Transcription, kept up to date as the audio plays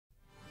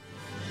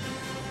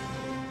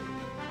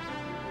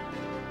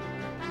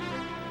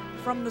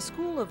From the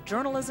School of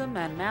Journalism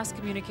and Mass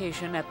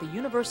Communication at the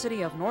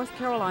University of North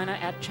Carolina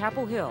at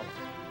Chapel Hill,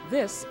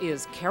 this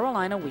is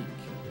Carolina Week.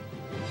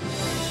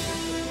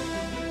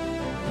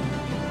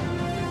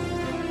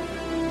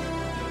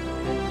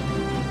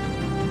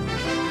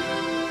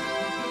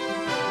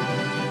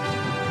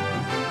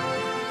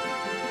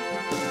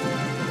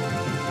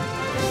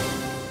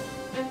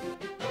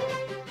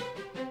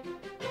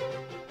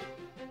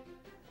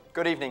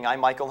 Good evening, I'm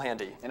Michael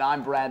Handy. And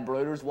I'm Brad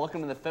Broders. Welcome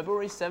to the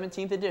February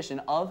 17th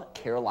edition of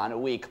Carolina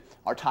Week.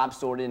 Our top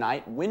story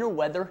tonight, winter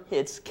weather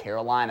hits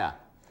Carolina.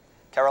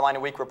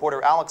 Carolina Week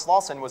reporter Alex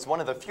Lawson was one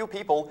of the few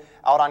people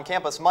out on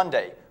campus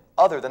Monday,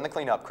 other than the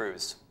cleanup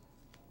crews.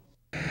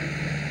 Here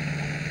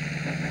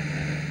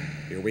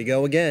we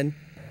go again.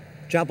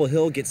 Chapel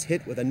Hill gets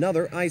hit with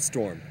another ice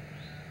storm.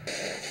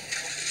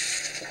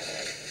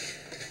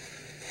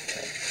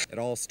 It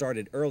all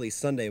started early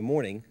Sunday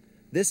morning.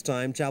 This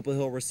time, Chapel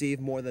Hill received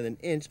more than an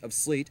inch of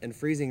sleet and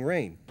freezing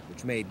rain,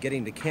 which made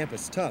getting to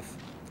campus tough,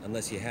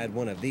 unless you had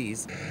one of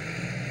these.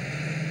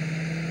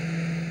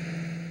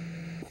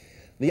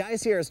 The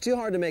ice here is too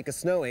hard to make a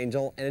snow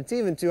angel, and it's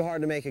even too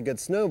hard to make a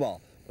good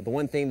snowball. But the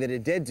one thing that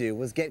it did do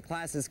was get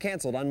classes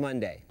canceled on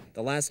Monday.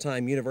 The last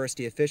time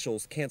university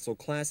officials canceled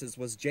classes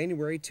was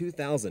January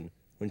 2000,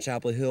 when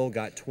Chapel Hill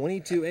got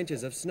 22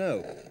 inches of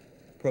snow.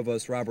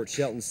 Provost Robert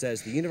Shelton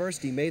says the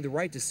university made the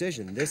right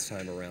decision this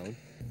time around.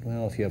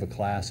 Well, if you have a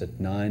class at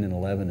 9 and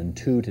 11 and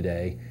 2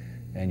 today,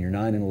 and your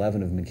 9 and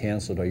 11 have been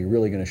canceled, are you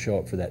really going to show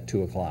up for that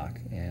 2 o'clock?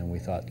 And we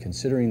thought,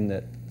 considering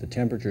that the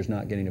temperature's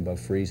not getting above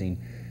freezing,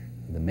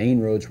 the main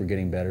roads were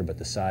getting better, but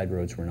the side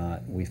roads were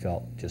not, we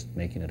felt just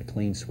making it a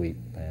clean sweep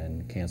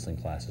and canceling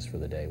classes for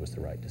the day was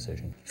the right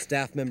decision.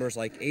 Staff members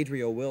like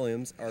Adria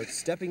Williams are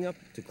stepping up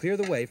to clear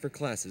the way for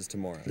classes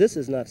tomorrow. This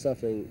is not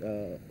something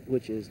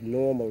which is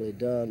normally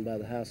done by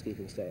the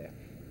housekeeping staff.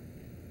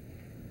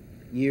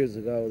 Years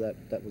ago,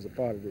 that was a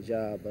part of the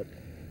job, but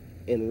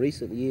in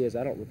recent years,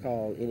 I don't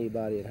recall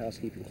anybody in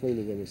housekeeping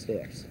cleaning any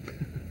steps.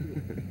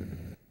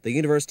 The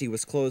university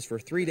was closed for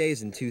 3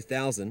 days in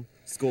 2000.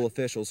 School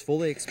officials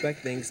fully expect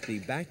things to be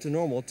back to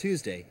normal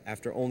Tuesday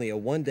after only a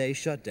one-day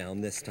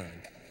shutdown this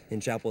time. In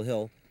Chapel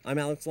Hill, I'm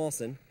Alex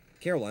Lawson,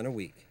 Carolina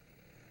Week.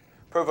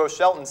 Provost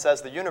Shelton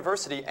says the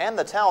university and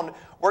the town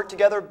worked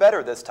together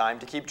better this time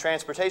to keep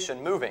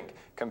transportation moving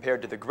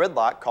compared to the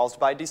gridlock caused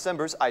by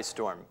December's ice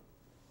storm.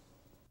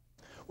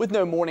 With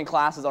no morning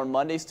classes on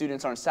Monday,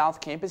 students on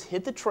South Campus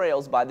hit the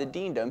trails by the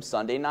Dean Dome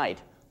Sunday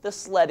night. The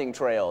sledding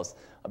trails.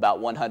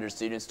 About 100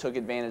 students took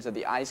advantage of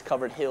the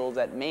ice-covered hills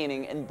at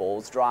Manning and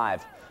Bowles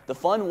Drive. The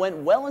fun went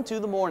well into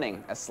the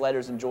morning as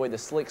sledders enjoyed the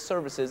slick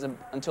surfaces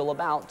until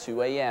about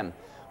 2 a.m.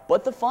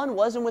 But the fun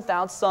wasn't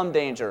without some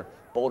danger.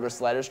 Boulder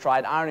sledders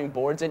tried ironing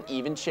boards and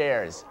even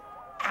chairs.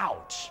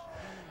 Ouch!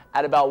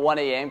 At about 1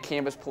 a.m.,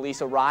 campus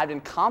police arrived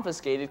and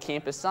confiscated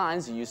campus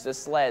signs used as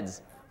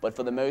sleds. But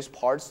for the most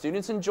part,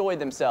 students enjoyed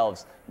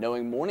themselves,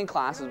 knowing morning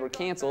classes were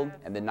canceled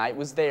and the night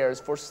was theirs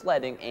for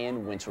sledding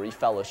and wintry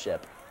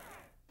fellowship.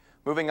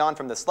 Moving on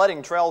from the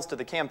sledding trails to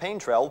the campaign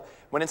trail,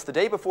 when it's the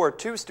day before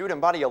 2 student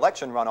body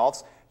election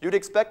runoffs, you'd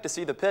expect to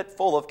see the pit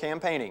full of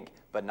campaigning.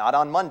 But not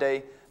on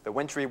Monday. The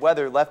wintry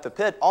weather left the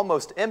pit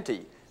almost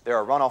empty. There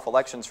are runoff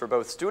elections for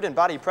both student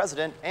body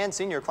president and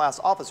senior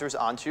class officers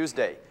on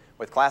Tuesday.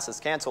 With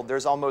classes canceled,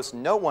 there's almost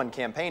no one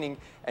campaigning,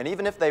 and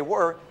even if they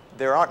were,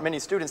 there aren't many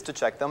students to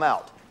check them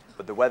out.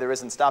 But the weather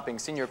isn't stopping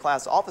senior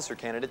class officer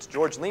candidates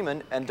George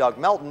Lehman and Doug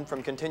Melton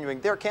from continuing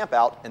their camp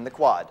out in the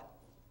quad.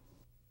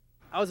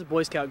 I was a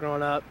Boy Scout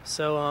growing up,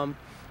 so I'm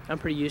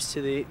pretty used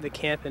to the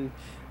camp. And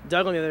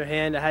Doug, on the other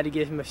hand, I had to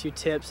give him a few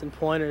tips and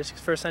pointers.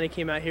 First time he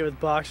came out here with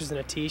boxers and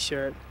a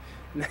T-shirt,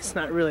 and that's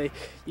not really,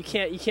 you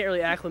can't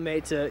really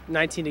acclimate to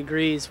 19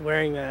 degrees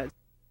wearing that.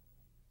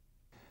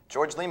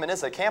 George Lehman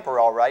is a camper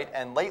all right,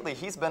 and lately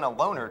he's been a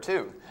loner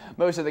too.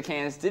 Most of the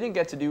candidates didn't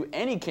get to do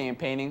any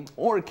campaigning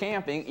or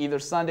camping either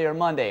Sunday or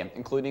Monday,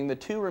 including the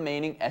 2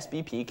 remaining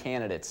SBP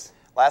candidates.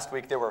 Last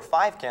week there were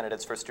 5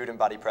 candidates for student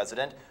body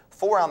president,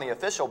 4 on the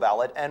official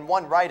ballot, and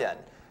 1 write-in.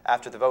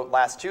 After the vote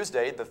last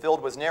Tuesday, the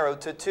field was narrowed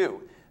to 2.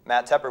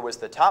 Matt Tepper was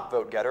the top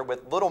vote getter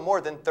with little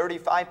more than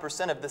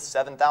 35% of the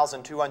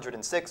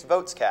 7,206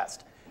 votes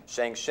cast.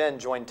 Shang Shin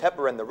joined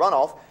Tepper in the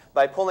runoff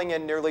by pulling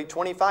in nearly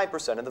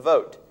 25% of the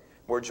vote.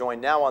 We're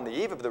joined now on the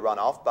eve of the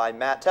runoff by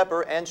Matt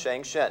Tepper and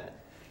Shang Shin.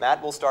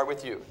 Matt, we'll start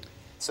with you.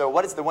 So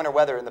what has the winter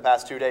weather in the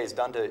past 2 days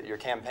done to your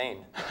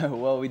campaign?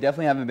 Well, we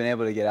definitely haven't been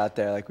able to get out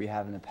there like we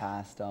have in the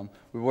past.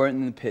 We weren't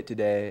in the pit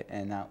today,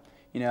 and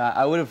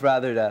I would have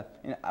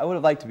I would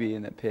have liked to be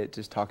in the pit,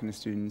 just talking to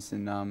students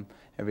and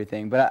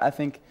everything. But I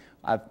think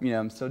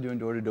I'm still doing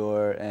door to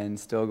door and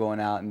still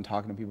going out and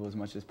talking to people as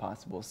much as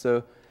possible.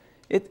 So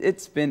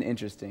it's been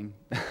interesting.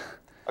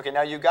 Okay,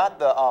 now you got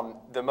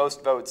the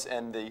most votes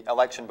in the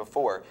election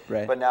before,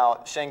 right. But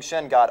now Shang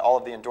Shin got all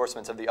of the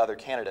endorsements of the other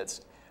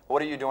candidates.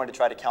 What are you doing to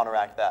try to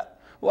counteract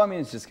that? Well, I mean,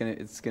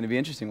 it's gonna be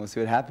interesting. We'll see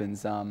what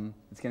happens.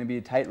 It's gonna be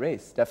a tight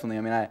race, definitely.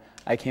 I mean,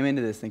 I came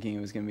into this thinking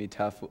it was gonna be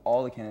tough.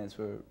 All the candidates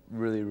were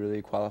really,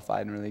 really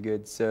qualified and really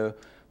good. So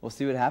we'll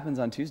see what happens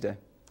on Tuesday.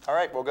 All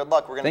right, well, good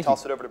luck. We're going to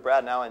toss it over to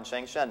Brad now and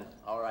Shang Shin.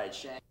 All right,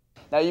 Shang.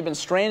 Now, you've been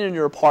stranded in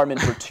your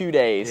apartment for 2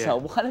 days. Yeah.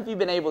 What have you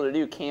been able to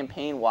do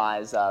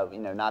campaign-wise,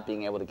 not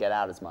being able to get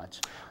out as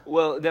much?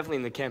 Well,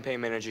 definitely the campaign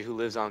manager who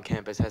lives on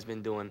campus has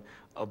been doing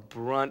a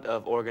brunt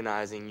of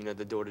organizing,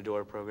 the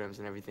door-to-door programs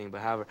and everything.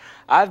 But however,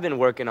 I've been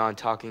working on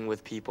talking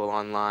with people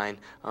online,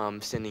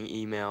 sending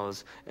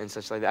emails and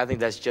such like that. I think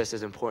that's just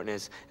as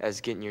important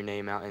as getting your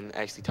name out and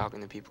actually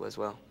talking to people as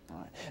well. All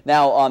right.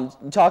 Now,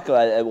 talk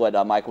about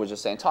what Michael was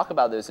just saying. Talk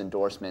about those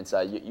endorsements.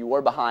 You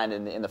were behind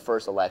in the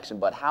first election,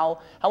 but how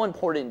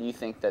important do you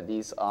think that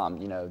these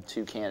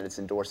 2 candidates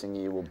endorsing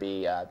you will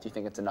be? Do you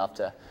think it's enough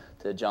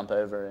to jump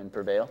over and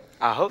prevail?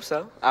 I hope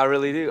so. I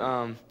really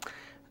do.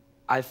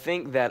 I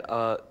think that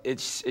it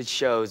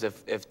shows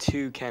if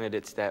 2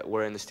 candidates that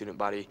were in the student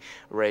body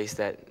race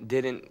that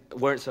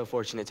weren't so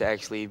fortunate to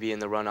actually be in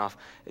the runoff,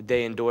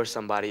 they endorse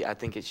somebody. I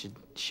think it should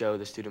show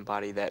the student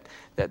body that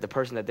the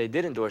person that they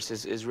did endorse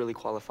is really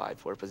qualified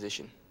for a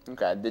position.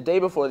 Okay, the day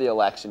before the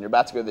election, you're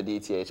about to go to the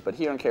DTH, but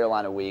here in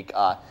Carolina Week,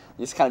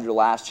 this is kind of your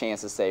last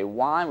chance to say,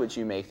 why would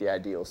you make the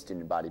ideal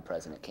student body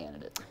president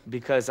candidate?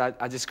 Because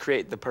I just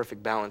create the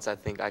perfect balance. I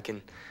think I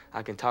can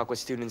talk with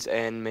students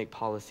and make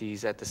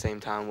policies at the same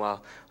time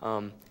while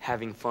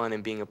having fun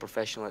and being a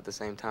professional at the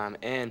same time.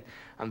 And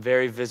I'm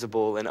very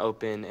visible and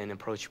open and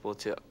approachable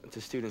to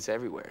students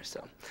everywhere.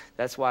 So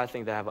that's why I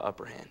think they have an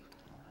upper hand.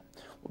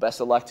 Well,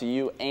 best of luck to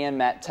you and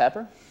Matt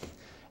Tepper.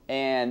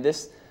 And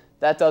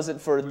that does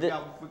it for this.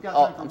 We've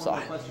got time for one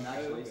more question,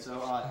 actually.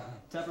 So,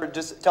 Tepper,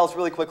 just tell us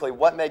really quickly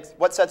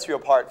what sets you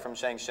apart from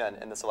Shang Shin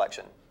in this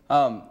election.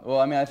 Well,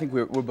 I mean, I think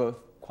we're both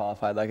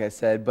qualified, like I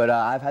said, but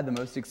I've had the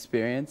most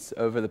experience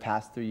over the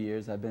past 3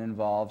 years. I've been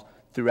involved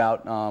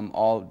throughout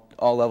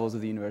all levels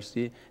of the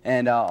university,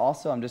 and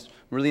also I'm just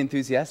really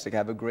enthusiastic. I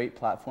have a great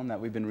platform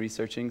that we've been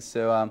researching,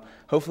 so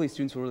hopefully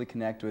students will really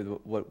connect with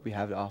what we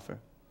have to offer.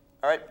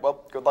 All right.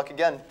 Well, good luck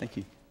again. Thank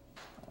you.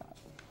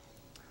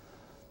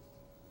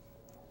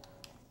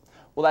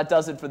 Well, that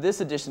does it for this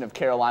edition of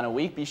Carolina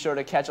Week. Be sure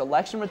to catch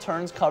election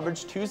returns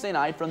coverage Tuesday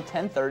night from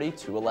 10:30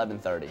 to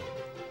 11:30.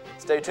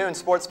 Stay tuned.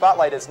 Sports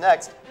Spotlight is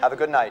next. Have a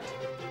good night.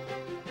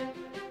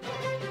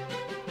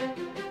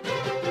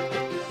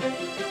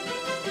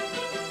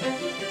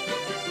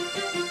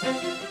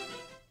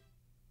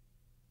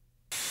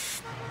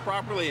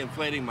 Properly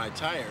inflating my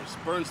tires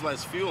burns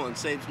less fuel and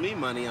saves me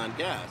money on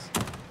gas.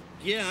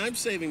 Yeah, I'm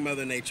saving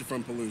Mother Nature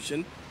from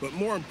pollution, but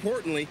more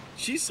importantly,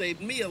 she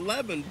saved me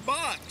 $11.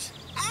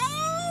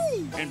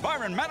 Ow!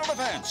 Environmental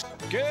defense.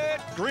 Get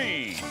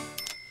green.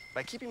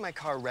 By keeping my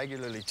car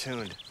regularly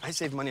tuned, I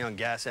save money on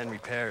gas and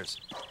repairs.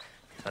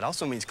 That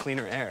also means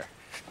cleaner air.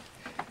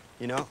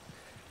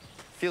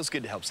 Feels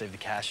good to help save the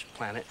cash,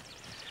 planet.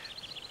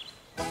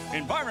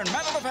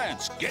 Environmental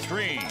defense. Get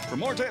green. For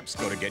more tips,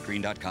 go to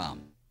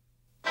getgreen.com.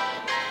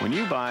 When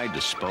you buy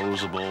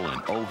disposable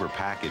and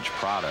overpackaged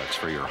products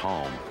for your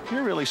home,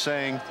 you're really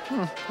saying,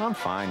 I'm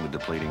fine with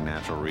depleting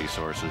natural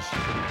resources.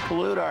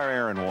 Pollute our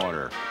air and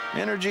water.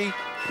 Energy?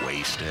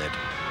 Wasted.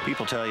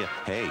 People tell you,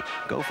 hey,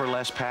 go for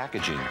less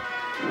packaging.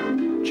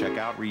 Check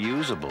out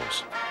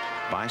reusables.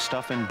 Buy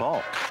stuff in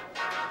bulk.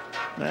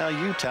 Well,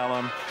 you tell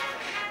them,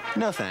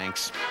 no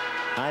thanks.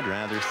 I'd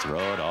rather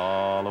throw it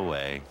all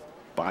away.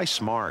 Buy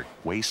smart,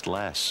 waste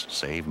less,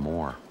 save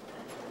more.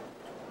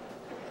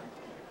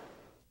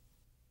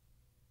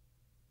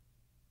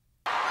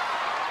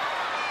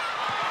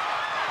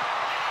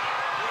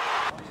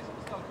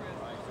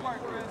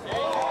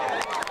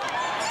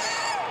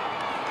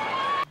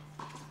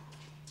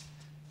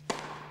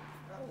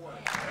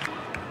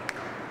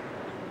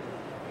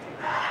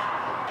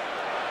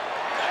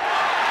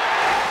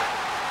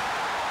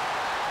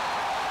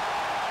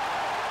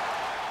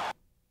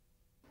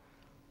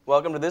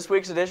 Welcome to this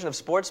week's edition of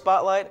Sports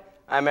Spotlight.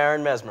 I'm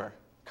Aaron Mesmer.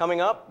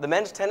 Coming up, the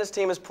men's tennis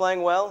team is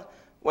playing well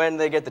when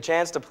they get the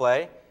chance to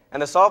play,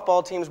 and the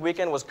softball team's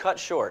weekend was cut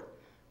short.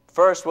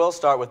 First, we'll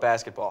start with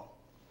basketball.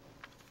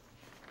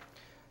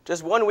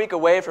 Just 1 week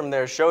away from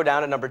their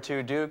showdown at number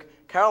 2 Duke,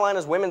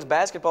 Carolina's women's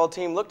basketball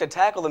team looked to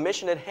tackle the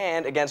mission at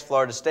hand against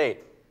Florida State.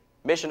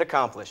 Mission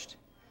accomplished.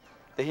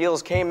 The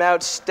Heels came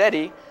out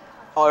steady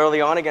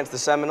early on against the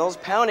Seminoles,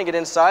 pounding it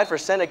inside for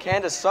center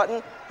Candace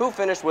Sutton, who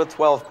finished with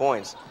 12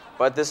 points.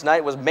 But this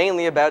night was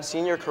mainly about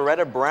senior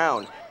Coretta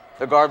Brown.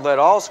 The guard led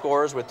all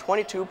scorers with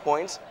 22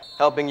 points,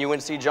 helping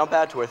UNC jump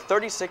out to a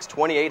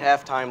 36-28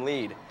 halftime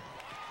lead.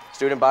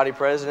 Student body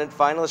president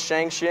finalist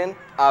Shang Shin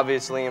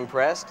obviously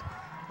impressed.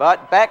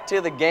 But back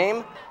to the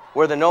game,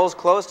 where the Noles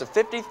closed to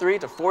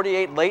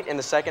 53-48 late in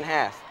the second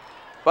half.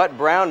 But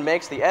Brown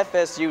makes the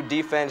FSU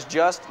defense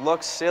just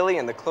look silly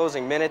in the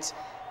closing minutes,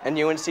 and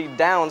UNC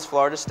downs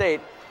Florida State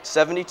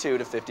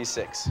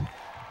 72-56.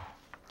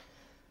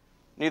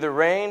 Neither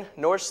rain,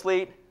 nor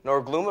sleet, nor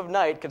gloom of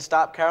night could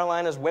stop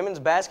Carolina's women's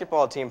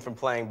basketball team from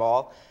playing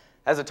ball,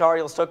 as the Tar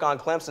Heels took on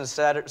Clemson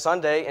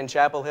Sunday in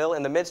Chapel Hill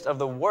in the midst of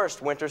the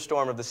worst winter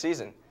storm of the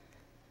season.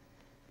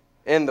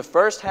 In the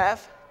first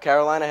half,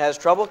 Carolina has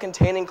trouble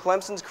containing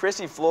Clemson's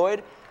Chrissy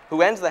Floyd,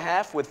 who ends the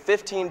half with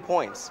 15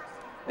 points.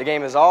 The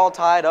game is all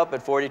tied up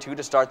at 42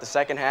 to start the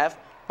second half,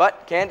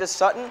 but Candace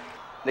Sutton,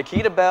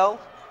 Nikita Bell,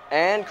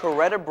 and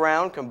Coretta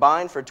Brown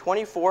combined for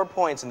 24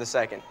 points in the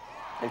second,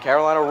 and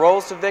Carolina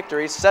rolls to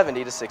victory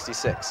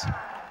 70-66.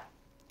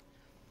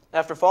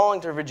 After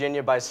falling to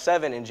Virginia by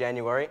 7 in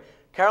January,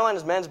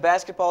 Carolina's men's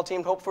basketball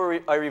team hoped for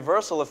a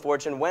reversal of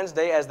fortune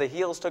Wednesday as the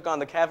Heels took on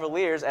the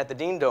Cavaliers at the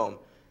Dean Dome.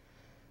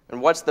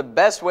 And what's the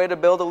best way to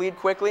build a lead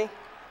quickly?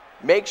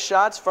 Make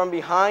shots from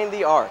behind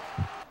the arc.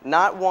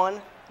 Not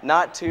one,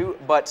 not two,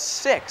 but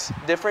 6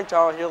 different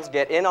Tar Heels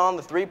get in on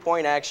the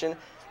three-point action,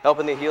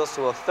 helping the Heels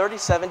to a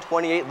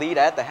 37-28 lead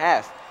at the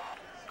half.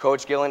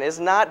 Coach Gillen is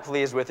not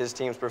pleased with his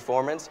team's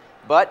performance,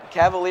 but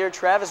Cavalier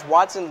Travis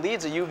Watson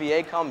leads a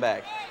UVA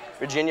comeback.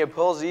 Virginia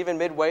pulls even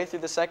midway through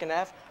the second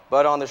half,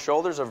 but on the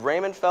shoulders of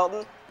Raymond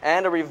Felton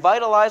and a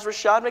revitalized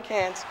Rashad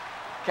McCants,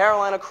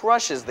 Carolina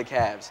crushes the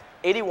Cavs,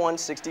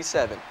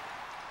 81-67.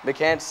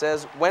 McCants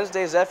says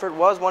Wednesday's effort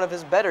was one of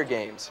his better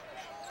games.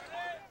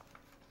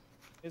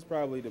 It's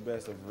probably the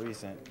best of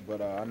recent, but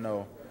I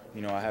know,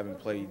 I haven't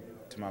played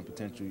to my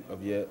potential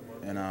of yet,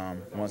 and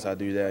once I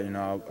do that,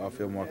 I'll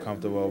feel more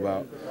comfortable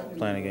about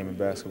playing a game of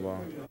basketball.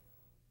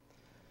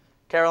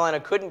 Carolina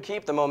couldn't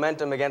keep the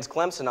momentum against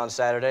Clemson on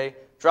Saturday,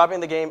 dropping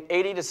the game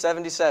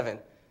 80-77.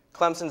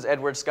 Clemson's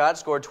Edward Scott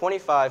scored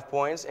 25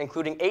 points,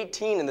 including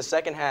 18 in the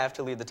second half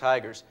to lead the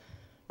Tigers.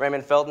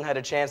 Raymond Felton had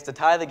a chance to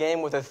tie the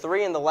game with a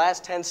 3 in the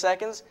last 10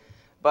 seconds,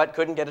 but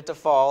couldn't get it to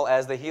fall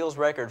as the Heels'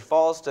 record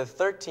falls to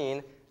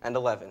 13-11.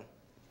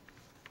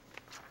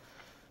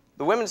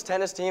 The women's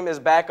tennis team is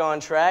back on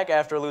track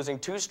after losing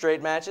 2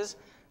 straight matches.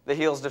 The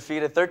Heels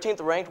defeated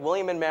 13th-ranked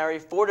William & Mary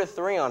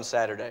 4-3 on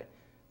Saturday.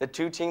 The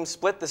two teams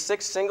split the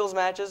 6 singles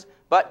matches,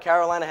 but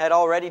Carolina had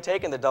already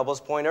taken the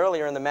doubles point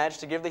earlier in the match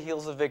to give the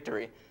Heels a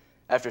victory.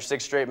 After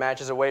 6 straight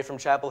matches away from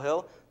Chapel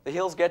Hill, the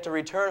Heels get to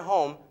return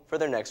home for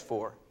their next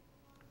 4.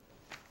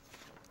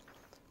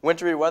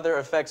 Wintry weather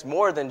affects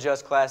more than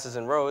just classes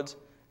and roads.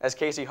 As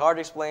Casey Hart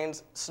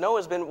explains, snow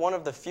has been one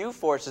of the few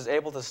forces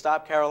able to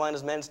stop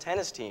Carolina's men's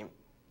tennis team.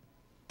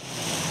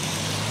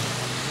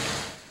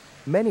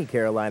 Many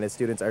Carolina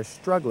students are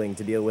struggling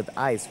to deal with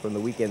ice from the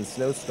weekend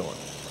snowstorm.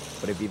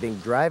 But if you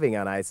think driving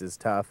on ice is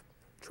tough,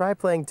 try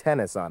playing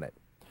tennis on it.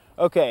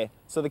 Okay,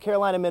 so the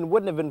Carolina men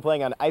wouldn't have been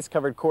playing on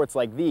ice-covered courts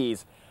like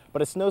these,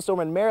 but a snowstorm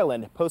in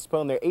Maryland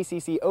postponed their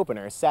ACC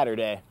opener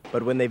Saturday.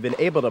 But when they've been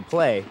able to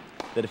play,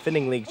 the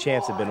defending league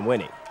champs have been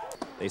winning.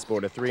 They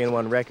scored a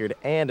 3-1 record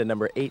and a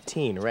number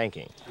 18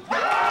 ranking.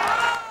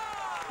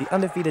 The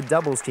undefeated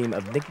doubles team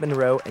of Nick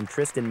Monroe and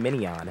Tristan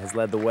Minion has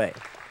led the way.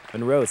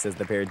 Monroe says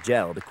the pair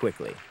gelled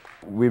quickly.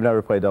 We've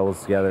never played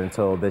doubles together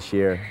until this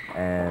year,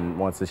 and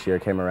once this year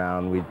came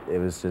around,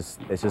 it's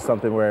just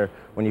something where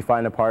when you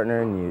find a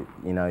partner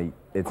and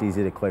it's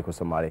easy to click with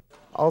somebody.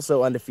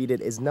 Also undefeated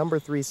is number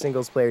 3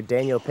 singles player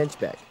Daniel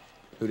Pinchbeck,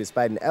 who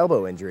despite an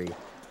elbow injury,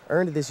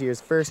 earned this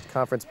year's first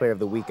Conference Player of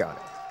the Week honor.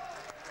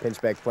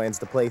 Pinchbeck plans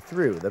to play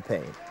through the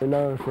pain. We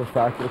know for a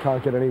fact that it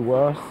can't get any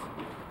worse,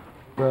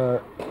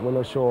 but we're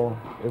not sure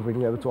if we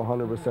can get it to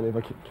 100% if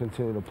I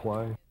continue to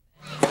play.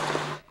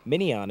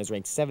 Minion is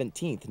ranked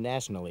 17th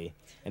nationally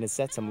and has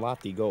set some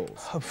lofty goals.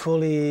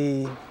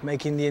 Hopefully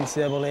making the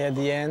NCAA at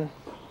the end,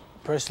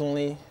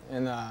 personally,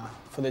 and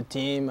for the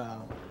team,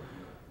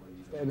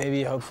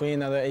 maybe hopefully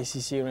another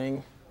ACC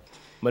ring.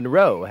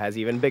 Monroe has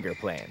even bigger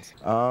plans.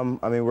 I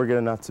mean, we're good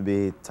enough to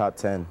be top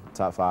 10,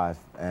 top 5,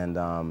 and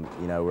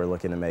we're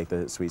looking to make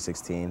the Sweet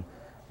 16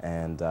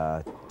 and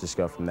just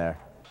go from there.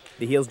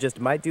 The Heels just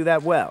might do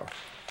that well,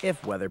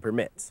 if weather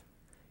permits.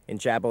 In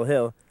Chapel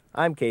Hill,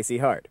 I'm Casey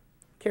Hart,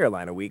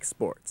 Carolina Week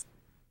Sports.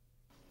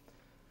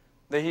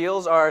 The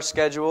Heels are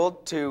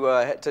scheduled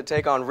to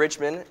take on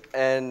Richmond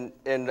and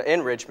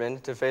in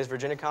Richmond to face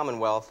Virginia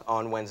Commonwealth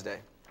on Wednesday.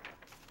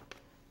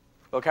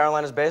 Well,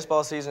 Carolina's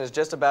baseball season is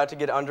just about to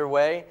get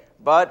underway,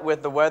 but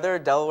with the weather,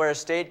 Delaware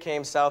State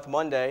came south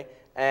Monday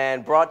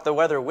and brought the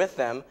weather with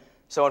them.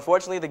 So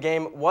unfortunately, the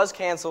game was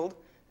canceled,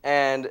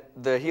 and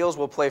the Heels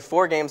will play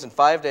 4 games in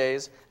 5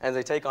 days, and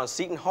they take on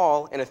Seton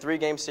Hall in a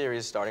 3-game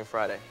series starting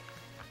Friday.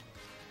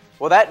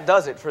 Well, that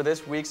does it for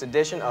this week's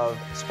edition of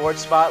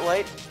Sports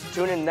Spotlight.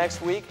 Tune in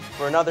next week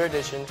for another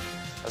edition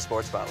of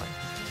Sports Spotlight.